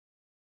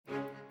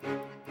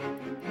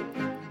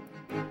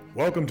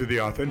Welcome to the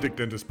Authentic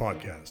Dentist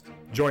Podcast.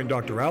 Join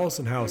Dr.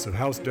 Allison House of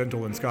House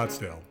Dental in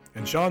Scottsdale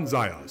and Shawn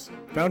Zajas,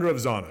 founder of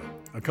Zajas,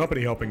 a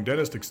company helping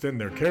dentists extend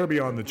their care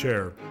beyond the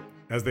chair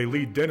as they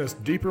lead dentists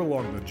deeper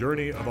along the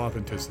journey of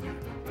authenticity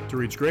to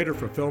reach greater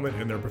fulfillment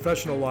in their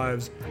professional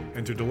lives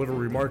and to deliver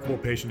remarkable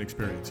patient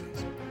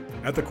experiences.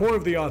 At the core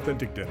of the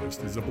Authentic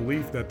Dentist is a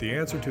belief that the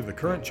answer to the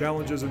current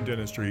challenges in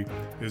dentistry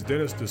is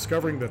dentists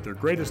discovering that their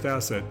greatest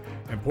asset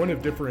and point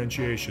of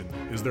differentiation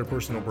is their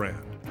personal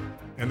brand,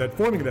 and that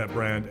forming that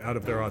brand out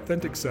of their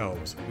authentic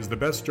selves is the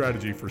best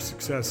strategy for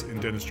success in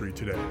dentistry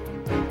today.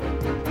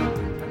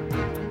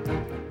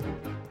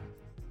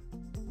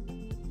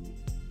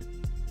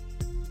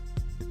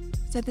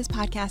 So this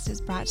podcast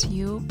is brought to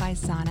you by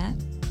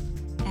Zajas.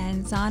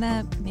 And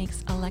Zajas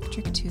makes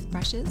electric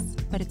toothbrushes,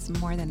 but it's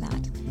more than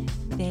that.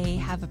 They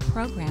have a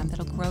program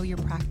that'll grow your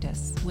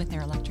practice with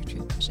their electric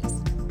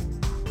toothbrushes.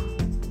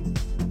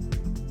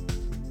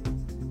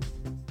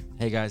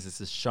 Hey guys, this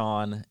is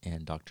Shawn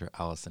and Dr.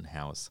 Allison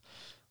House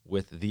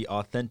with the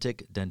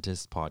Authentic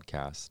Dentist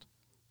Podcast.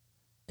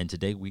 And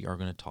today we are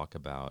going to talk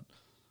about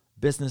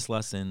business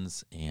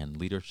lessons and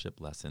leadership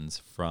lessons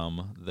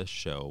from the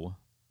show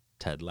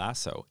Ted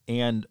Lasso.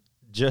 And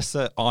just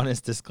an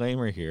honest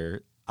disclaimer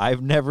here,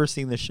 I've never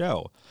seen the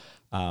show,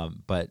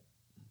 but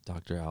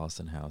Dr.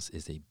 Allison House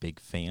is a big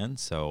fan.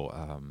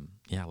 So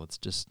let's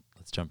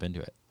jump into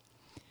it.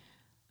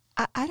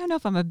 I don't know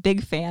if I'm a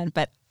big fan,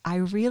 but I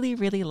really,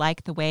 really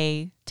like the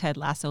way Ted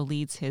Lasso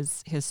leads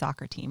his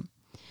soccer team.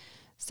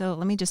 So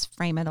let me just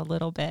frame it a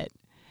little bit.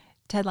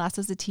 Ted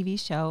Lasso is a TV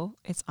show.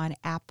 It's on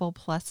Apple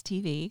Plus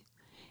TV,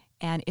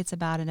 and it's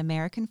about an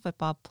American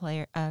football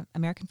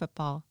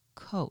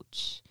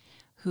coach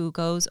who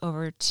goes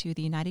over to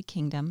the United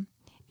Kingdom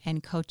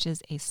and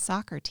coaches a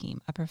soccer team,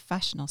 a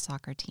professional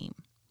soccer team.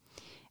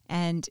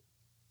 And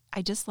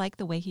I just like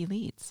the way he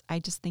leads. I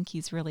just think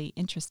he's really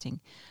interesting.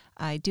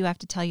 I do have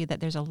to tell you that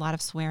there's a lot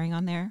of swearing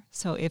on there.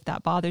 So if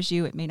that bothers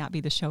you, it may not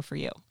be the show for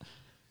you.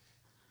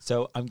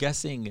 So I'm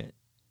guessing,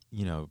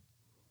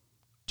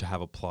 to have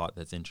a plot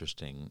that's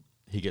interesting,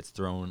 he gets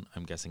thrown,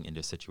 I'm guessing,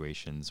 into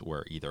situations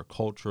where either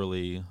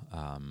culturally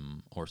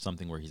or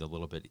something where he's a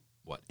little bit,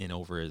 in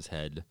over his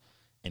head,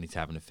 and he's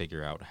having to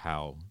figure out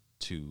how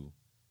to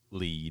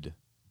lead,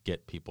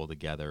 get people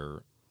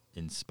together,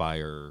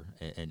 inspire,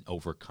 and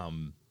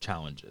overcome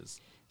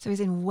challenges. So he's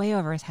in way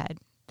over his head.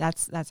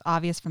 That's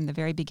obvious from the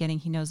very beginning.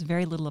 He knows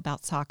very little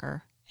about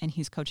soccer, and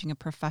he's coaching a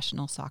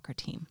professional soccer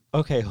team.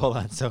 Okay, hold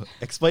on. So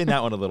explain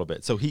that one a little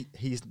bit. So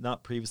he's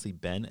not previously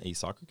been a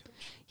soccer coach?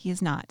 He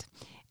is not.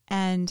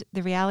 And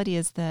the reality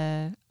is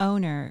the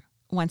owner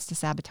wants to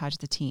sabotage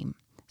the team.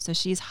 So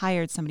she's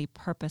hired somebody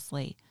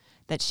purposely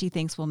that she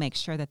thinks will make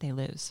sure that they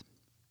lose.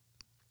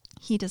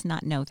 He does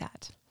not know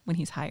that when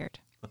he's hired.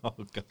 Oh,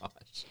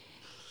 gosh.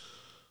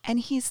 And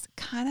he's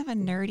kind of a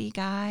nerdy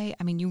guy.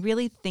 I mean, you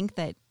really think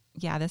that,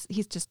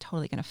 he's just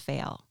totally going to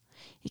fail.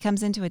 He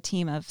comes into a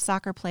team of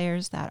soccer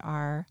players that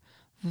are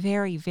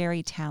very,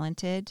 very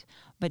talented,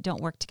 but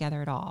don't work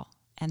together at all.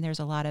 And there's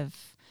a lot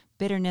of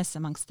bitterness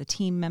amongst the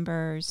team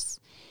members.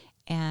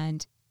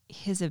 And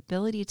his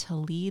ability to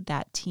lead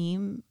that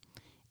team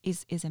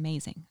is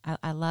amazing.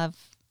 I love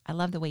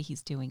the way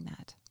he's doing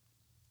that.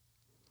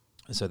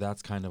 So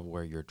that's kind of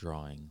where you're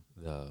drawing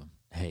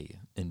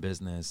in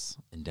business,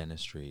 in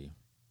dentistry,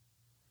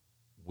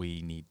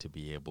 we need to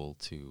be able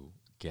to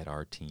get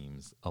our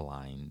teams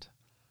aligned,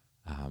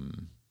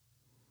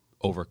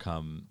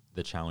 overcome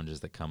the challenges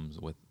that comes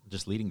with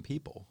just leading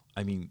people.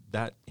 I mean,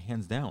 that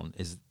hands down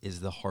is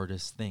the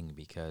hardest thing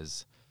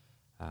because,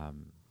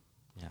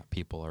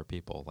 people are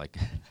people. Like,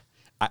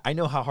 I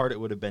know how hard it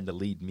would have been to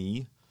lead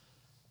me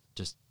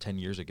just 10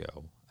 years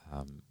ago.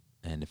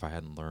 And if I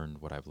hadn't learned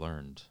what I've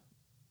learned,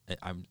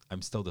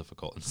 I'm still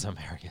difficult in some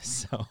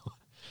areas. So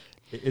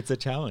it's a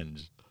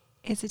challenge.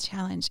 It's a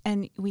challenge.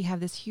 And we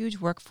have this huge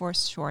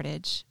workforce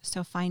shortage.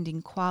 So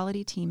finding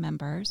quality team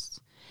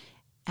members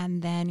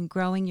and then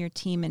growing your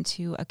team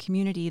into a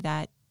community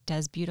that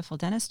does beautiful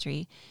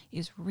dentistry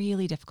is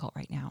really difficult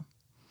right now.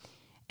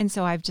 And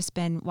so I've just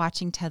been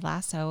watching Ted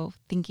Lasso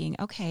thinking,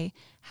 okay,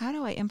 how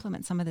do I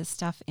implement some of this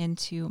stuff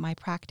into my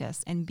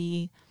practice and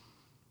be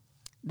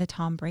the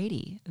Tom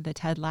Brady, the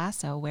Ted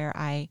Lasso, where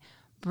I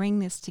bring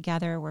this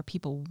together, where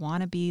people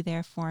want to be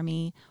there for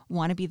me,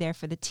 want to be there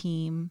for the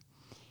team.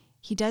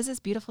 He does this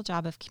beautiful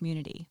job of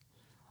community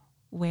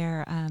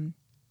where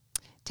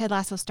Ted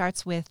Lasso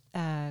starts with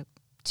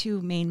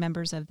two main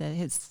members of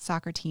his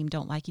soccer team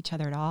don't like each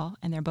other at all.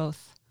 And they're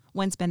both,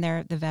 one's been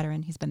there, the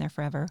veteran, he's been there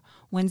forever.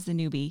 One's the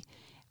newbie,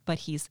 but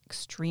he's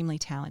extremely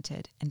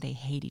talented and they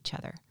hate each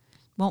other,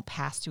 won't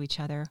pass to each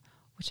other,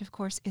 which of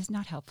course is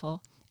not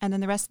helpful. And then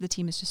the rest of the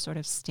team is just sort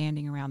of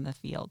standing around the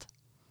field.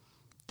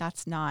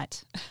 That's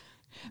not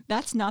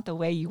the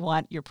way you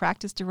want your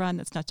practice to run.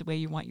 That's not the way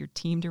you want your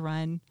team to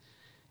run.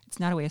 It's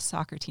not a way a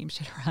soccer team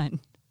should run.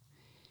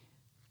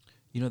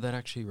 That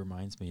actually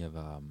reminds me of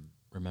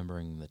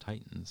remembering the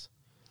Titans.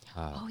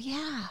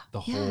 The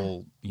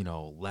whole,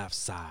 left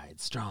side,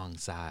 strong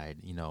side,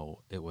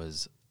 it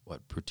was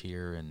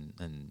Proutier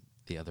and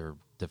the other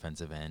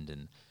defensive end,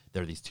 and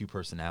there are these two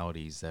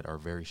personalities that are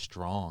very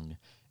strong,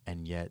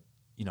 and yet,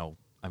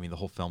 the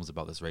whole film's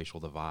about this racial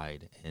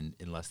divide, and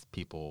unless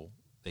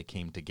they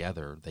came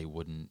together, they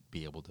wouldn't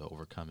be able to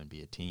overcome and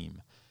be a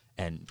team.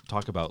 And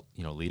talk about,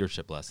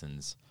 leadership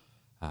lessons,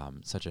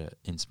 such an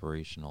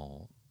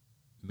inspirational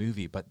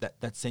movie, but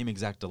that same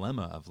exact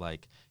dilemma of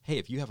like, hey,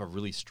 if you have a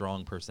really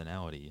strong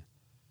personality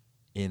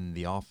in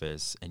the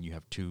office and you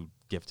have two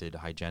gifted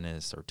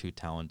hygienists or two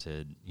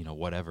talented,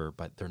 whatever,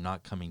 but they're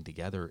not coming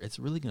together, it's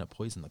really going to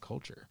poison the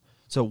culture.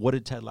 So what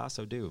did Ted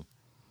Lasso do?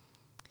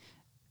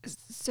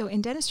 So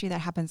in dentistry,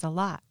 that happens a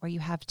lot, where you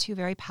have two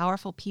very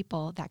powerful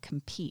people that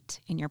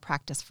compete in your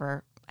practice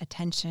for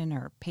attention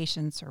or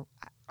patients or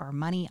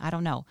money. I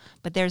don't know.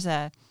 But there's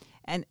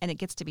and it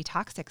gets to be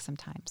toxic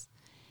sometimes.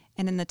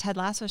 And in the Ted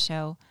Lasso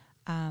show,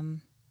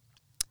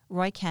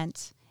 Roy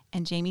Kent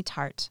and Jamie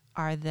Tart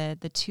are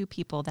the two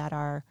people that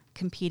are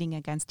competing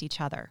against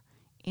each other.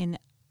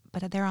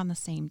 But they're on the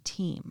same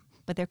team.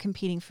 But they're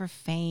competing for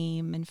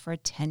fame and for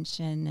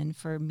attention and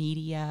for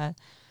media,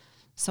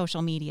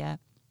 social media.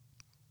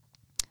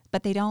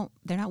 But they're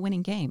not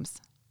winning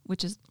games,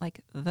 which is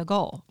like the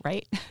goal,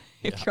 right?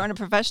 If you're on a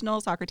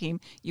professional soccer team,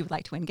 you would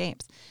like to win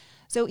games.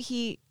 So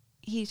he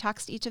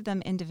talks to each of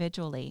them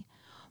individually.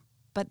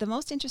 But the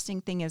most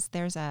interesting thing is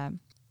there's a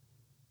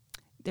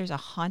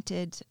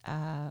haunted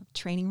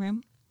training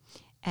room,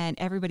 and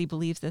everybody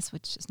believes this,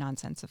 which is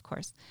nonsense, of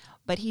course.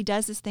 But he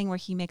does this thing where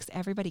he makes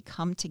everybody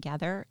come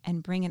together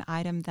and bring an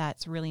item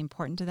that's really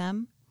important to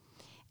them,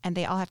 and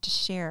they all have to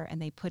share, and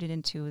they put it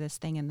into this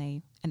thing, and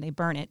they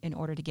burn it in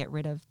order to get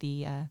rid of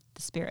the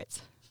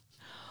spirits,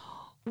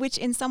 which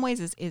in some ways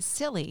is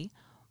silly.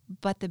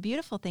 But the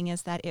beautiful thing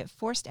is that it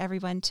forced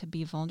everyone to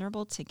be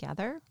vulnerable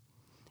together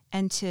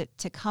and to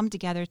come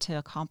together to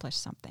accomplish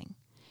something.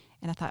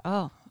 And I thought,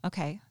 oh,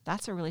 okay,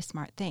 that's a really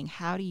smart thing.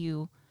 How do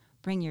you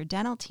bring your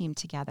dental team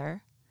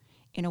together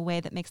in a way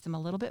that makes them a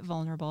little bit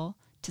vulnerable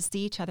to see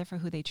each other for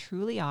who they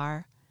truly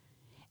are,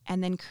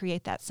 and then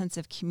create that sense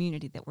of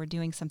community that we're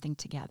doing something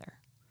together?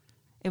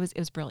 It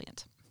was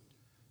brilliant.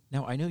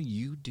 Now, I know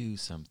you do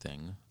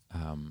something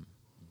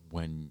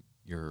when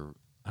you're,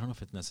 I don't know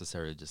if it's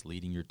necessarily just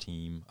leading your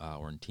team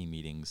or in team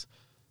meetings,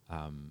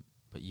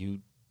 but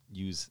you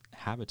use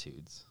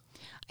habitudes.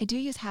 I do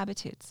use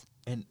habitudes.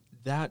 And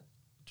that,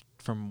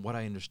 from what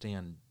I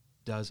understand,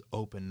 does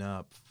open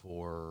up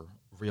for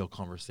real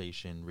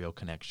conversation, real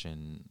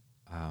connection,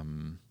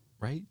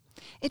 right?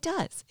 It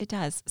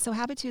does. So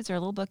habitudes are a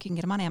little book. You can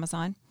get them on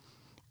Amazon.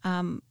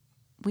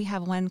 We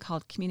have one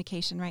called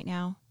Communication right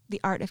now,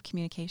 The Art of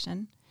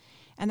Communication.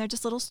 And they're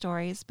just little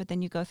stories, but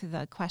then you go through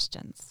the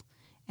questions.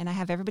 And I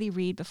have everybody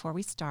read before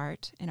we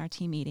start in our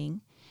team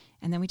meeting.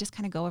 And then we just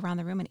kind of go around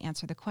the room and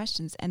answer the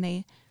questions. And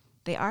they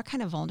are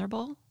kind of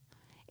vulnerable.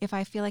 If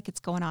I feel like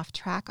it's going off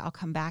track, I'll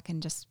come back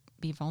and just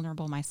be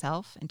vulnerable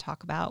myself and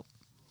talk about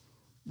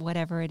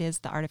whatever it is,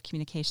 the art of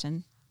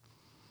communication.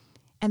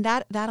 And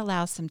that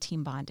allows some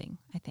team bonding,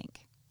 I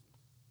think.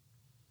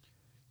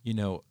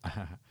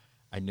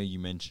 I know you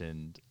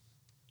mentioned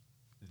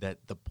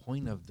that the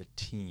point of the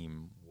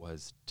team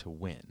was to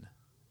win,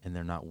 and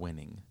they're not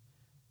winning.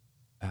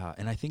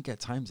 And I think at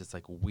times it's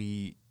like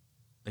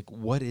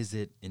what is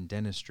it in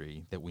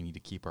dentistry that we need to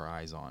keep our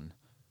eyes on?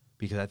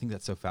 Because I think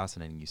that's so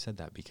fascinating you said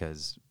that,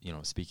 because,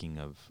 speaking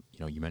of,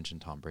 you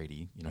mentioned Tom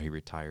Brady, he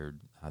retired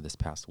this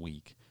past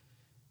week.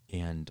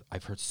 And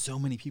I've heard so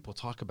many people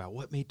talk about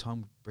what made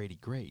Tom Brady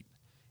great.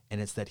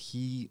 And it's that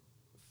he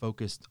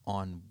focused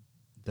on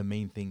the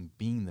main thing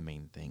being the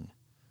main thing.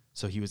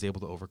 So he was able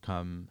to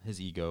overcome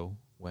his ego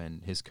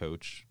when his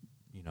coach,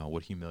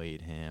 would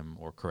humiliate him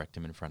or correct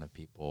him in front of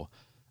people,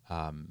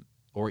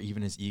 or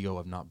even his ego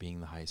of not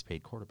being the highest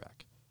paid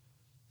quarterback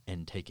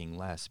and taking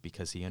less,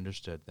 because he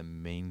understood the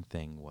main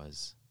thing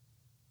was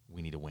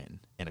we need to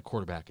win. And a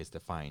quarterback is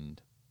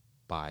defined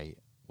by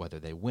whether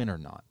they win or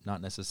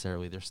not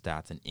necessarily their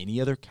stats in any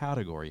other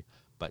category,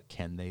 but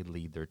can they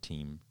lead their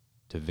team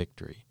to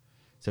victory?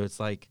 So it's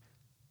like,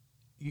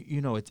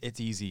 it's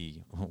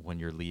easy when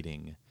you're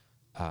leading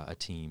a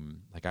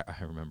team. Like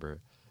I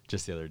remember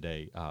just the other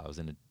day, I was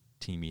in a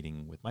team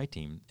meeting with my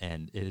team,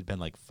 and it had been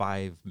like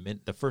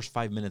the first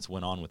 5 minutes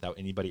went on without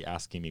anybody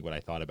asking me what I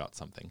thought about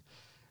something.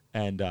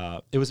 And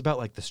it was about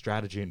like the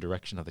strategy and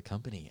direction of the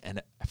company. And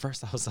at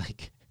first I was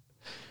like,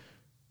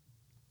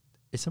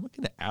 is someone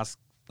going to ask?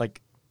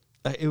 Like,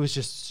 it was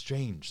just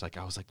strange. Like,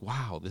 I was like,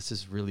 wow, this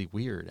is really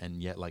weird.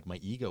 And yet like my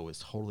ego was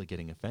totally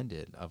getting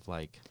offended of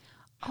like,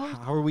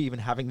 how are we even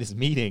having this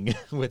meeting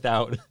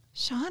without?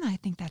 Shawn, I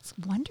think that's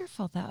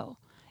wonderful though.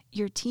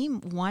 Your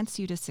team wants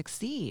you to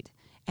succeed,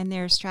 and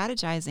they're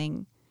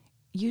strategizing.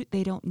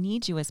 They don't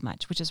need you as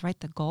much, which is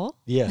the goal.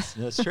 Yes,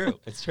 that's true.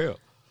 It's true.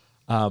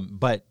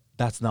 But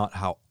that's not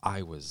how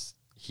I was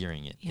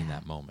hearing it in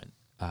that moment.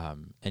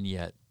 And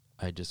yet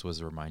I just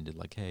was reminded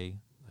like, hey,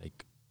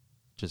 like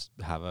just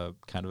have a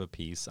kind of a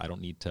peace. I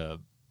don't need to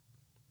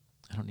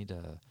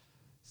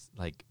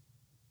like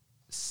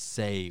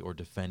say or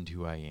defend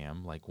who I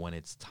am. Like when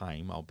it's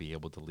time, I'll be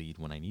able to lead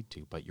when I need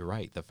to. But you're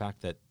right. The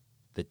fact that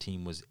the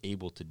team was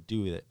able to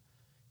do it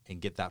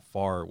and get that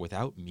far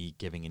without me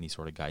giving any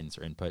sort of guidance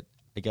or input,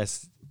 I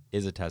guess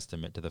is a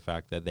testament to the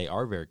fact that they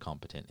are very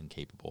competent and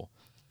capable.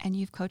 And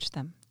you've coached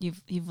them.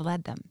 You've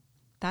led them.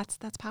 That's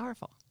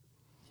powerful.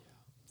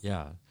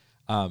 Yeah.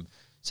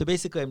 So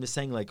basically, I'm just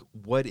saying, like,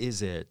 what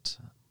is it?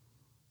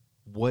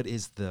 What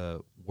is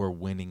the we're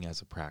winning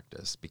as a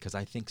practice? Because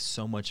I think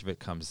so much of it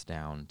comes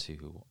down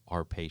to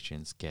our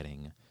patients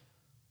getting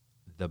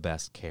the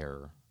best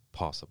care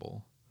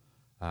possible.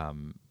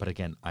 But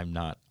again, I'm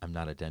not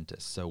a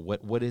dentist. So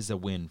what is a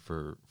win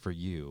for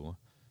you,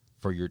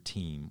 for your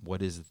team?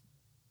 What is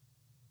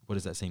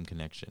that same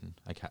connection?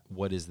 Like,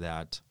 what is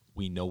that?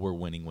 We know we're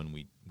winning when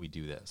we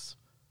do this.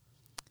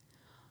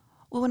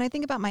 Well, when I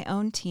think about my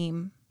own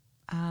team,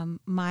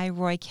 my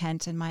Roy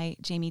Kent and my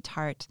Jamie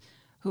Tart,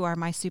 who are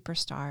my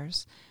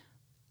superstars,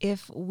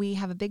 if we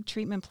have a big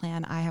treatment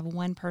plan, I have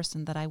one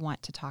person that I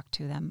want to talk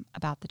to them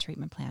about the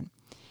treatment plan.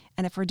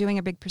 And if we're doing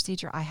a big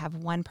procedure, I have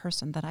one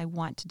person that I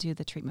want to do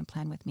the treatment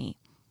plan with me.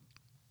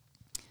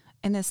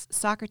 In this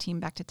soccer team,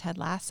 back to Ted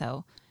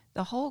Lasso,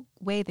 the whole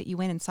way that you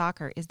win in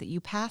soccer is that you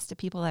pass to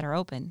people that are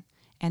open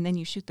and then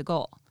you shoot the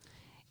goal.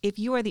 If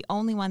you are the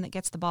only one that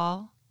gets the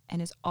ball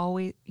and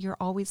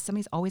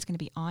somebody's always going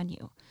to be on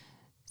you.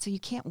 So you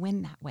can't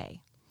win that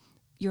way.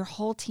 Your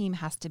whole team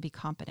has to be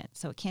competent.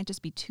 So it can't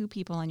just be two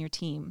people on your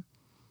team.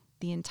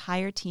 The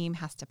entire team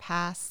has to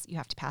pass. You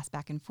have to pass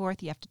back and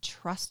forth. You have to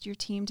trust your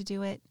team to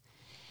do it.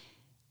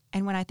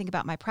 And when I think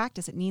about my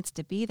practice, it needs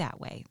to be that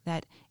way,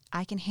 that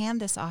I can hand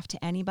this off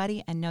to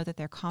anybody and know that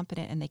they're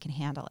competent and they can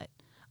handle it.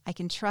 I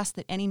can trust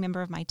that any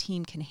member of my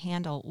team can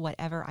handle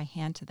whatever I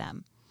hand to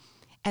them.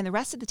 And the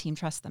rest of the team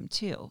trusts them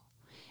too.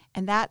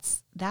 And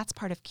that's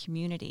part of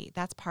community.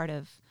 That's part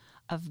of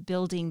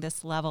building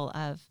this level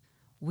of,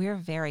 we're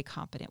very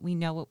competent. We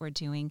know what we're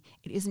doing.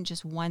 It isn't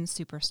just one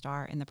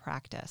superstar in the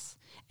practice.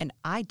 And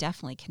I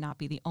definitely cannot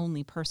be the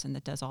only person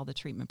that does all the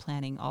treatment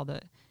planning,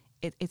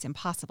 it's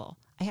impossible.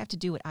 I have to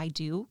do what I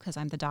do because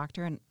I'm the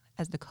doctor, and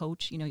as the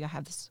coach, you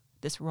have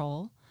this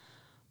role.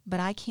 But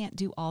I can't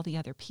do all the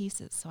other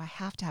pieces, so I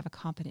have to have a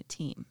competent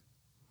team.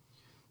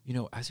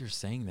 As you're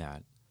saying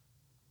that,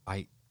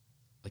 I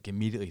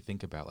immediately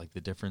think about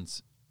the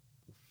difference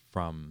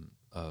from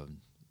a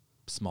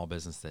small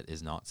business that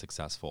is not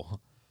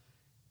successful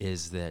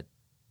is that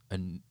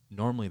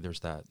normally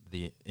there's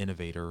the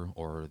innovator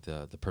or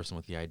the person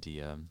with the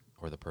idea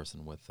or the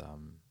person with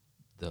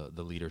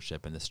the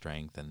leadership and the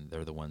strength, and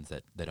they're the ones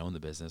that own the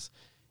business.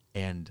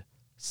 And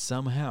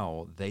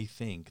somehow they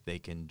think they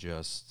can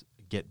just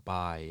get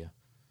by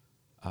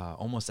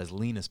almost as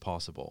lean as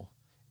possible.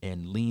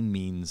 And lean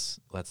means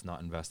let's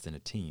not invest in a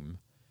team.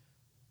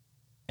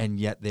 And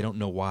yet they don't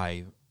know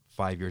why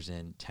 5 years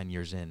in, 10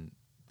 years in,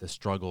 the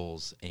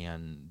struggles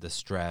and the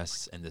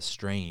stress and the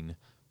strain,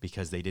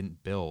 because they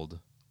didn't build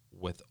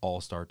with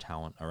all-star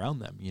talent around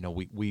them.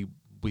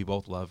 We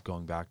both love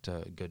going back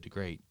to good to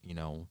great.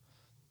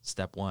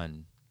 Step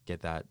one,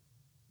 get that,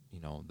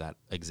 that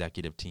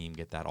executive team,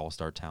 get that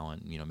all-star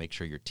talent, make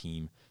sure your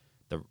team,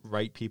 the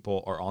right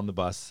people are on the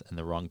bus and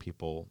the wrong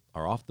people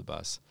are off the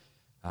bus.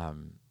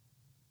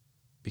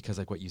 Because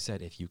like what you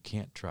said, if you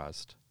can't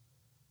trust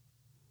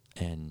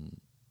and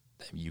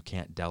you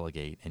can't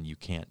delegate and you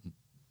can't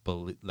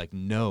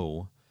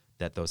know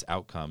that those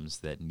outcomes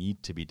that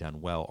need to be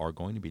done well are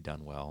going to be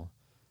done well,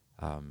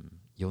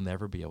 you'll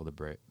never be able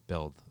to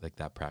build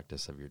that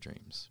practice of your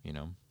dreams,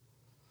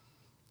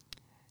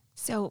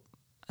 So,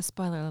 a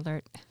spoiler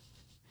alert,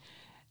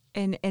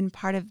 in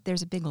part of,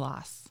 there's a big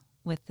loss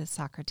with the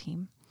soccer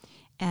team,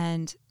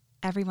 and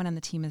everyone on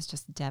the team is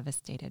just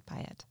devastated by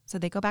it. So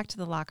they go back to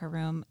the locker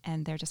room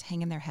and they're just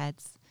hanging their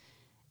heads.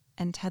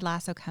 And Ted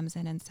Lasso comes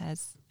in and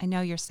says, I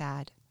know you're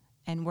sad,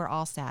 and we're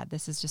all sad.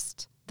 This is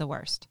just the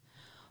worst.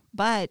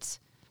 But,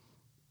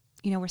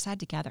 we're sad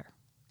together.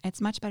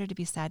 It's much better to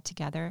be sad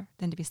together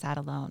than to be sad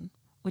alone,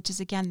 which is,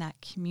 again, that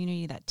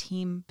community, that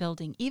team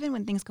building. Even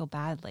when things go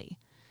badly,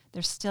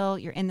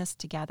 you're in this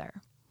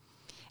together.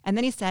 And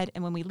then he said,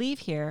 and when we leave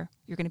here,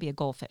 you're going to be a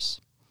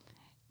goldfish.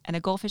 And a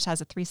goldfish has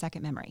a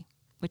 3-second memory,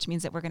 which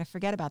means that we're going to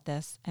forget about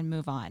this and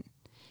move on.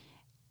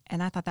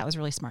 And I thought that was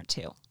really smart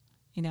too.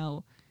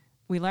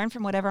 We learn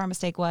from whatever our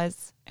mistake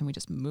was and we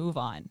just move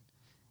on.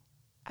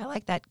 I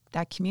like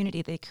that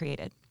community they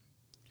created.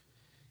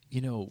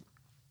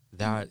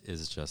 That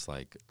is just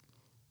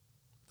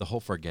the whole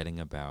forgetting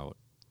about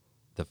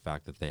the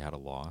fact that they had a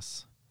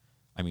loss.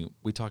 I mean,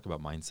 we talk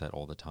about mindset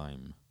all the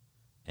time.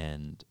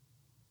 And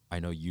I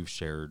know you've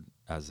shared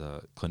as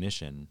a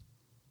clinician,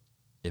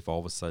 if all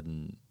of a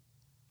sudden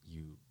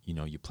you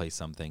play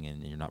something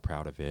and you're not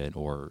proud of it,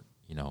 or,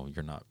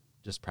 you're not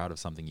just proud of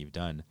something you've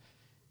done,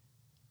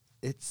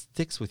 it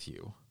sticks with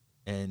you.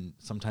 And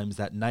sometimes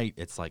that night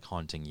it's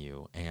haunting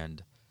you.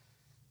 And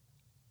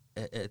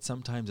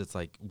sometimes it's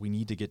we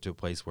need to get to a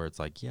place where it's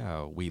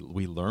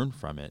we learn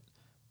from it.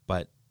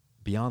 But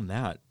beyond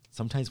that,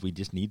 sometimes we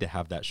just need to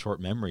have that short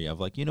memory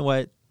of you know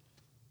what?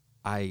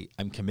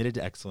 I'm committed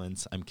to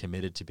excellence. I'm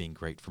committed to being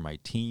great for my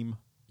team.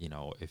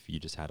 If you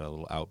just had a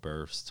little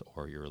outburst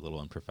or you're a little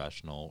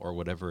unprofessional or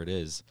whatever it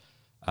is,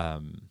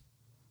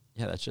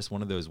 Yeah, that's just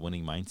one of those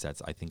winning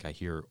mindsets I think I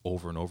hear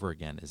over and over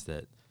again, is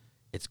that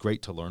it's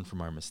great to learn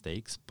from our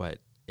mistakes, but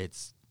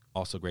it's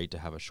also great to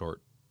have a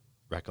short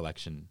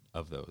recollection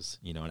of those,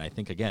 and I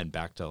think, again,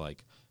 back to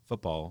like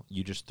football,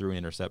 you just threw an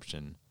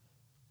interception,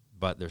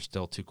 but there's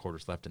still 2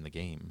 quarters left in the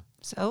game.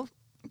 So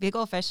be a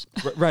goldfish.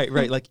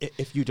 Right. Like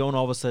if you don't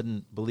all of a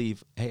sudden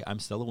believe, hey, I'm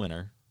still a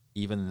winner,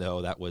 even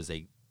though that was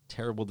a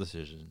terrible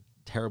decision,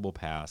 terrible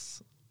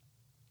pass,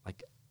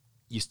 like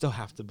you still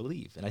have to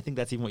believe. And I think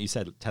that's even what you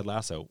said. Ted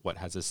Lasso,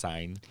 has a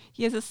sign?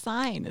 He has a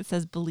sign that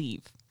says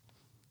believe.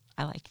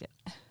 I liked it.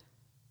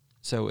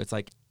 So it's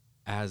like,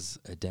 as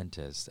a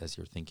dentist, as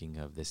you're thinking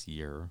of this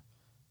year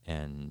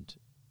and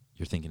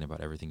you're thinking about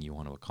everything you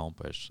want to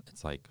accomplish,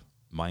 it's like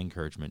my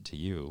encouragement to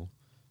you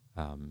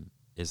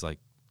is like,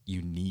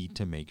 you need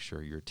to make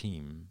sure your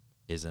team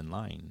is in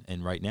line.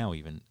 And right now,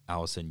 even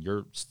Allison,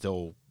 you're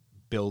still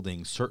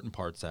building certain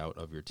parts out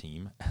of your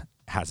team,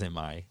 as am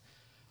I.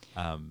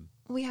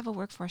 We have a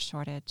workforce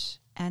shortage,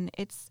 and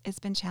it's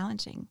been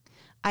challenging.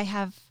 I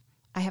have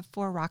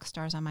 4 rock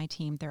stars on my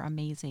team. They're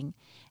amazing.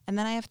 And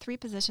then I have 3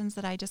 positions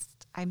that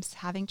I'm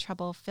having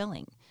trouble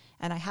filling.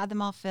 And I had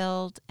them all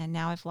filled, and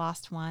now I've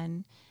lost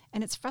one.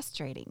 And it's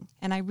frustrating.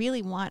 And I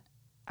really want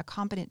a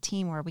competent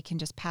team where we can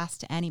just pass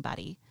to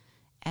anybody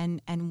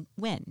and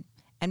win.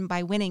 And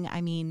by winning,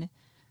 I mean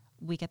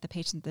we get the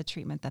patient the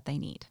treatment that they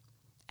need.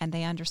 And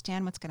they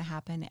understand what's going to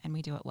happen, and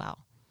we do it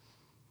well.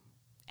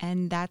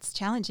 And that's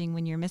challenging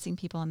when you're missing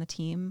people on the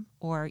team,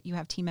 or you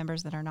have team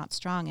members that are not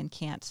strong and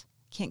can't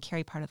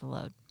carry part of the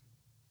load.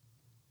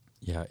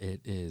 Yeah, it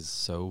is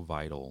so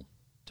vital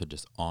to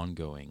just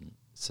ongoing,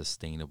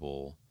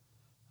 sustainable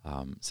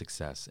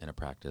success in a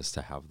practice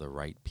to have the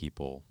right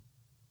people,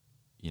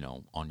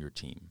 on your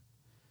team.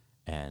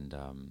 And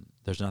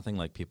there's nothing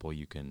like people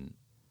you can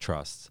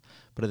trust.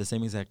 But at the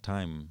same exact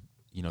time,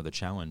 the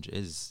challenge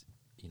is,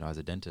 as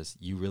a dentist,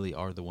 you really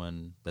are the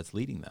one that's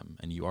leading them.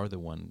 And you are the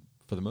one,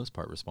 for the most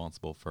part,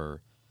 responsible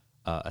for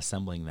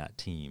assembling that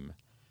team.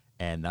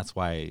 And that's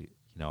why,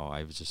 I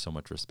have just so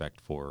much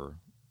respect for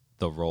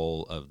the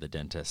role of the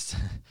dentist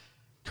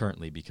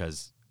currently,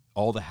 because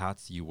all the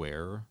hats you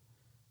wear,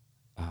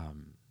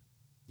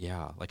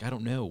 I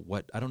don't know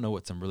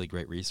what some really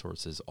great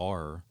resources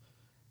are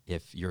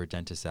if you're a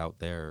dentist out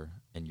there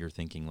and you're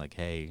thinking like,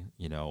 hey,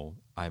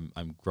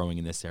 I'm growing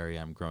in this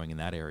area, I'm growing in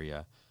that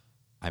area,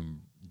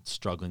 I'm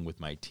struggling with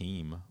my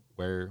team.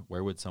 Where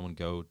would someone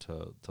go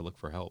to look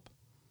for help?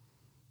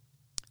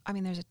 I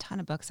mean, there's a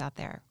ton of books out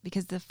there,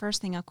 because the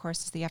first thing, of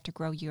course, is that you have to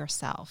grow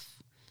yourself.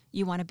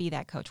 You want to be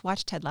that coach.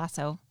 Watch Ted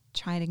Lasso.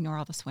 Try and ignore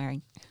all the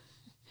swearing.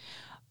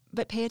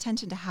 But pay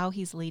attention to how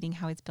he's leading,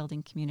 how he's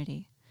building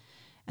community.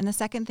 And the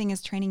second thing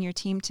is training your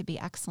team to be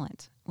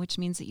excellent, which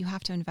means that you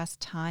have to invest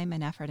time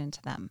and effort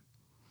into them.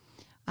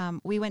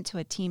 We went to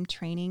a team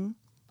training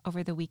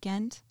over the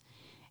weekend,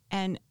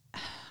 and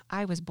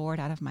I was bored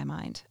out of my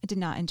mind. I did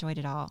not enjoy it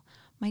at all.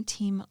 My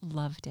team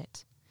loved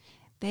it.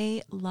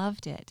 They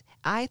loved it.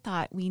 I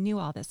thought we knew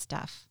all this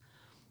stuff,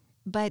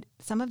 but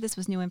some of this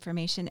was new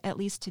information, at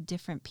least to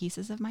different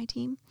pieces of my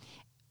team.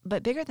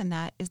 But bigger than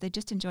that is they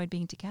just enjoyed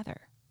being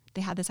together.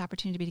 They had this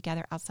opportunity to be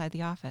together outside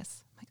the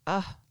office. I'm like,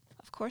 oh,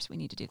 of course we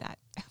need to do that.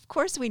 Of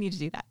course we need to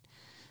do that.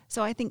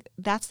 So I think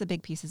that's the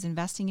big piece, is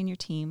investing in your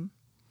team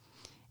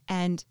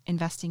and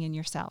investing in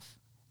yourself.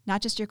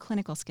 Not just your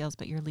clinical skills,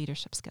 but your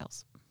leadership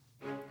skills.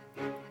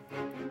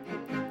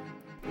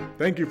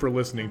 Thank you for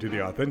listening to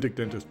the Authentic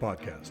Dentist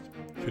Podcast.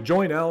 To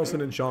join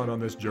Allison and Shawn on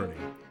this journey,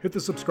 hit the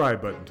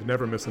subscribe button to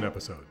never miss an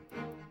episode.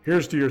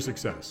 Here's to your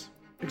success.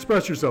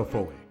 Express yourself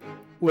fully.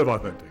 Live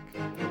authentic.